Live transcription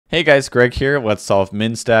Hey guys, Greg here. Let's solve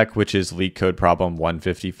MinStack, which is Leetcode problem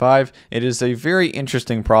 155. It is a very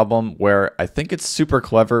interesting problem where I think it's super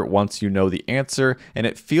clever once you know the answer, and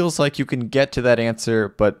it feels like you can get to that answer,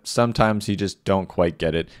 but sometimes you just don't quite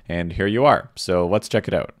get it, and here you are. So let's check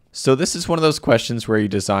it out. So this is one of those questions where you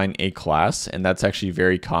design a class, and that's actually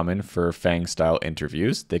very common for FANG style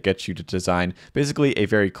interviews. They get you to design basically a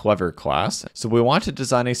very clever class. So we want to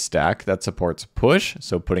design a stack that supports push,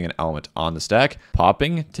 so putting an element on the stack,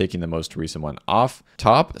 popping, taking the most recent one off,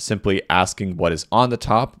 top, simply asking what is on the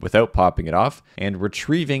top without popping it off, and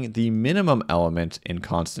retrieving the minimum element in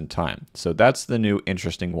constant time. So that's the new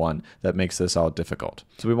interesting one that makes this all difficult.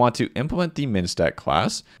 So we want to implement the MinStack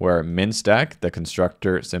class, where MinStack, the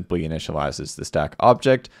constructor, simply initializes the stack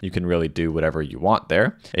object. You can really do whatever you want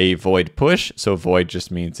there. A void push, so void just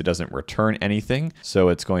means it doesn't return anything. So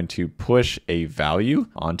it's going to push a value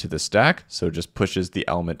onto the stack. So it just pushes the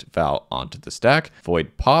element val onto the stack.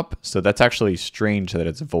 Void pop, so that's actually strange that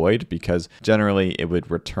it's void because generally it would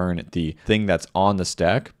return the thing that's on the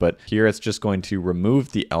stack, but here it's just going to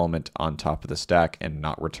remove the element on top of the stack and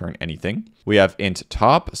not return anything. We have int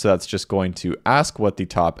top, so that's just going to ask what the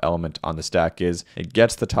top element on the stack is. It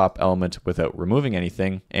gets the top element without removing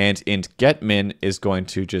anything. And int getMin is going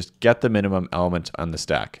to just get the minimum element on the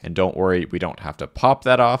stack. And don't worry, we don't have to pop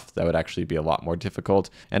that off. That would actually be a lot more difficult.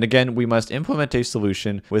 And again, we must implement a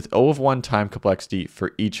solution with O of 1 time complexity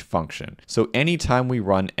for each function. So anytime we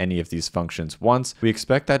run any of these functions once, we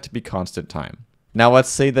expect that to be constant time. Now let's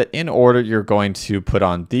say that in order you're going to put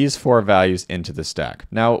on these four values into the stack.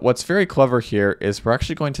 Now what's very clever here is we're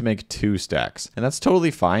actually going to make two stacks, and that's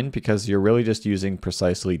totally fine because you're really just using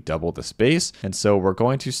precisely double the space. And so we're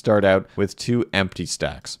going to start out with two empty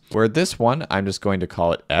stacks, where this one I'm just going to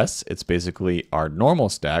call it S. It's basically our normal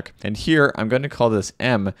stack, and here I'm going to call this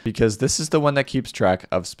M because this is the one that keeps track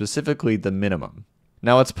of specifically the minimum.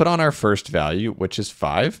 Now let's put on our first value, which is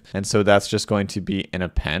 5. And so that's just going to be an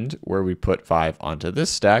append where we put 5 onto this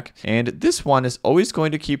stack. And this one is always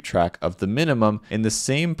going to keep track of the minimum in the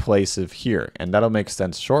same place of here. And that'll make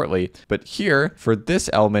sense shortly. But here, for this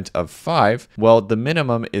element of 5, well, the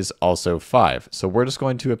minimum is also 5. So we're just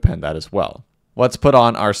going to append that as well. Let's put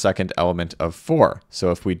on our second element of 4.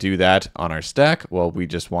 So if we do that on our stack, well, we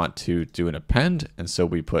just want to do an append. And so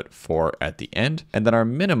we put 4 at the end. And then our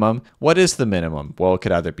minimum, what is the minimum? Well, it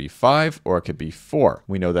could either be 5 or it could be 4.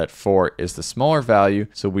 We know that 4 is the smaller value,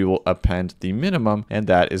 so we will append the minimum, and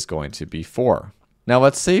that is going to be 4. Now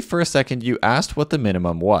let's say for a second you asked what the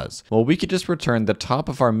minimum was. Well, we could just return the top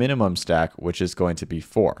of our minimum stack, which is going to be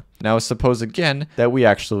 4. Now suppose again that we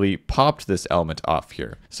actually popped this element off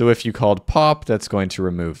here. So if you called pop, that's going to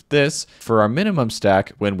remove this. For our minimum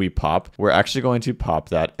stack, when we pop, we're actually going to pop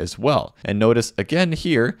that as well. And notice again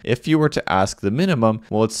here, if you were to ask the minimum,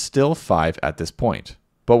 well, it's still 5 at this point.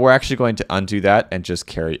 But we're actually going to undo that and just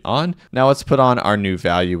carry on. Now let's put on our new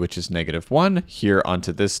value, which is -1. Here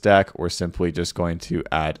onto this stack, we're simply just going to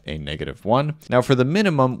add a -1. Now for the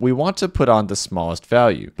minimum, we want to put on the smallest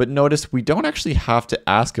value. But notice we don't actually have to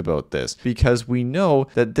ask about this because we know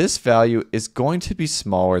that this value is going to be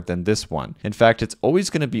smaller than this one. In fact, it's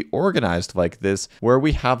always going to be organized like this, where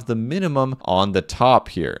we have the minimum on the top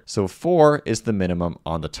here. So 4 is the minimum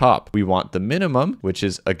on the top. We want the minimum, which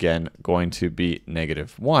is again going to be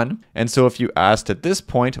 -1. And so if you asked at this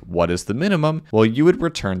point, what is the minimum? Well, you would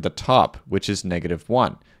return the top, which is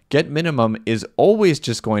 -1. Get minimum is always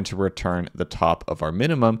just going to return the top of our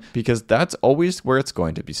minimum because that's always where it's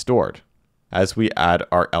going to be stored. As we add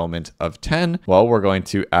our element of 10, well, we're going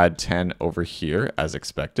to add 10 over here as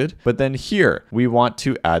expected. But then here, we want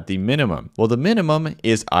to add the minimum. Well, the minimum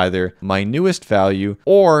is either my newest value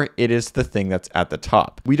or it is the thing that's at the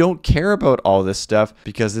top. We don't care about all this stuff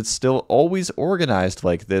because it's still always organized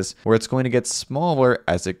like this, where it's going to get smaller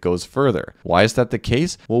as it goes further. Why is that the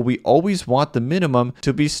case? Well, we always want the minimum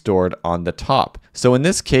to be stored on the top. So in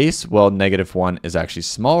this case, well, -1 is actually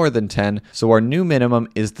smaller than 10. So our new minimum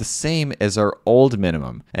is the same as our old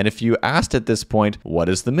minimum. And if you asked at this point, what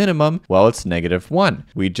is the minimum? Well, it's -1.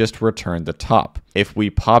 We just returned the top. If we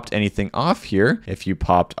popped anything off here, if you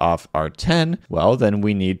popped off our 10, well, then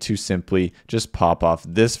we need to simply just pop off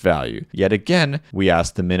this value. Yet again, we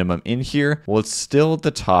asked the minimum in here. Well, it's still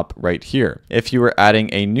the top right here. If you were adding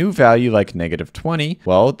a new value like -20,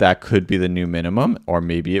 well, that could be the new minimum, or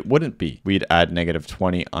maybe it wouldn't be. We'd add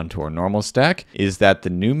 -20 onto our normal stack. Is that the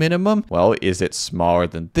new minimum? Well, is it smaller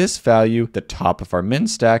than this value, the top of our min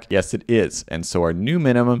stack? Yes, it is. And so our new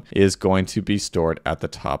minimum is going to be stored at the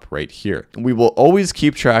top right here. We will always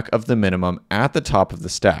keep track of the minimum at the top of the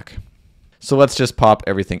stack. So let's just pop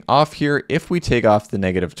everything off here. If we take off the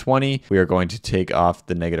negative 20, we are going to take off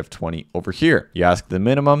the negative 20 over here. You ask the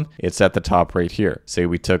minimum, it's at the top right here. Say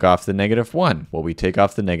we took off the negative 1. Well, we take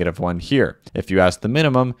off the negative 1 here. If you ask the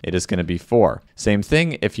minimum, it is going to be 4. Same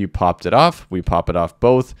thing, if you popped it off, we pop it off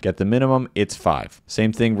both, get the minimum, it's 5.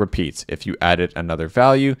 Same thing repeats. If you added another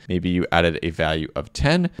value, maybe you added a value of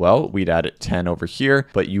 10, well, we'd add it 10 over here,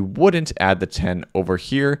 but you wouldn't add the 10 over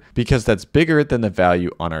here because that's bigger than the value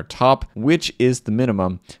on our top, which is the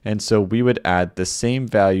minimum, and so we would add the same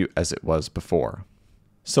value as it was before.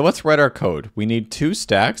 So let's write our code. We need 2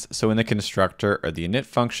 stacks. So in the constructor or the init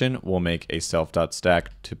function, we'll make a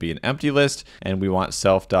self.stack to be an empty list, and we want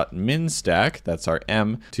self.minStack, that's our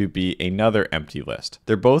M, to be another empty list.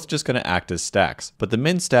 They're both just going to act as stacks, but the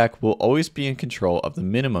min stack will always be in control of the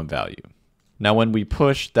minimum value. Now when we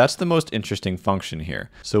push, that's the most interesting function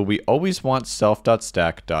here. So we always want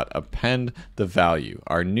self.stack.append the value.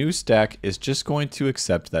 Our new stack is just going to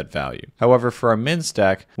accept that value. However, for our min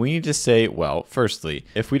stack, we need to say, well, firstly,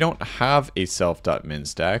 if we don't have a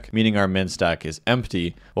self.minStack, meaning our min stack is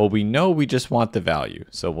empty, well, we know we just want the value.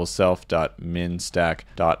 So we'll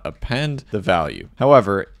self.minStack.append the value.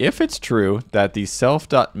 However, if it's true that the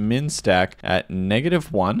self.minStack at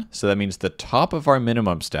 -1, so that means the top of our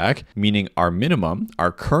minimum stack, meaning our minimum,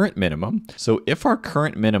 our current minimum. So if our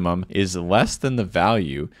current minimum is less than the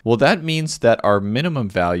value, well, that means that our minimum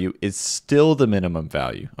value is still the minimum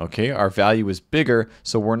value. Okay, our value is bigger,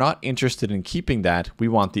 so we're not interested in keeping that. We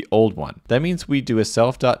want the old one. That means we do a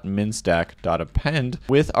self.minStack.append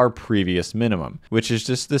with our previous minimum, which is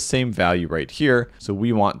just the same value right here. So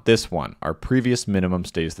we want this one. Our previous minimum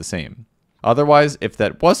stays the same. Otherwise, if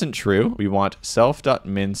that wasn't true, we want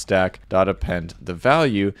self.minStack.append the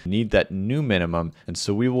value, need that new minimum, and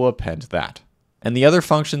so we will append that. And the other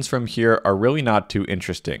functions from here are really not too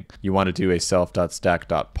interesting. You want to do a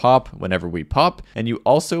self.stack.pop whenever we pop, and you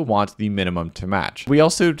also want the minimum to match. We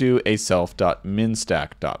also do a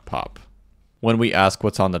self.minStack.pop. When we ask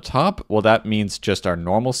what's on the top, well, that means just our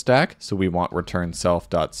normal stack. So we want return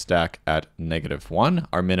self.stack at -1.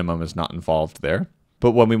 Our minimum is not involved there.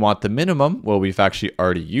 But when we want the minimum, well, we've actually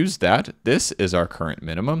already used that. This is our current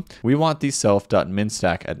minimum. We want the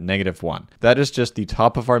self.minStack at -1. That is just the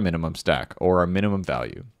top of our minimum stack, or our minimum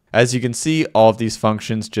value. As you can see, all of these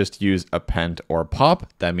functions just use append or pop.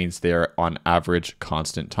 That means they're on average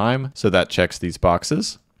constant time. So that checks these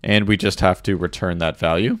boxes. And we just have to return that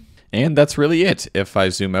value. And that's really it. If I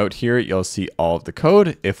zoom out here, you'll see all of the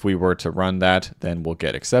code. If we were to run that, then we'll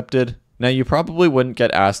get accepted. Now, you probably wouldn't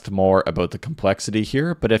get asked more about the complexity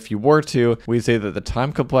here, but if you were to, we say that the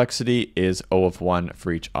time complexity is O of 1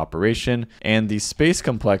 for each operation, and the space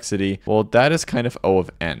complexity, well, that is kind of O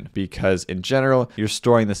of n, because in general, you're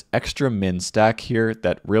storing this extra min stack here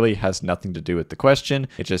that really has nothing to do with the question.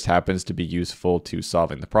 It just happens to be useful to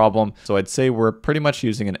solving the problem. So I'd say we're pretty much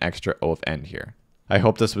using an extra O of n here. I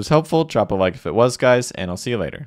hope this was helpful. Drop a like if it was, guys, and I'll see you later.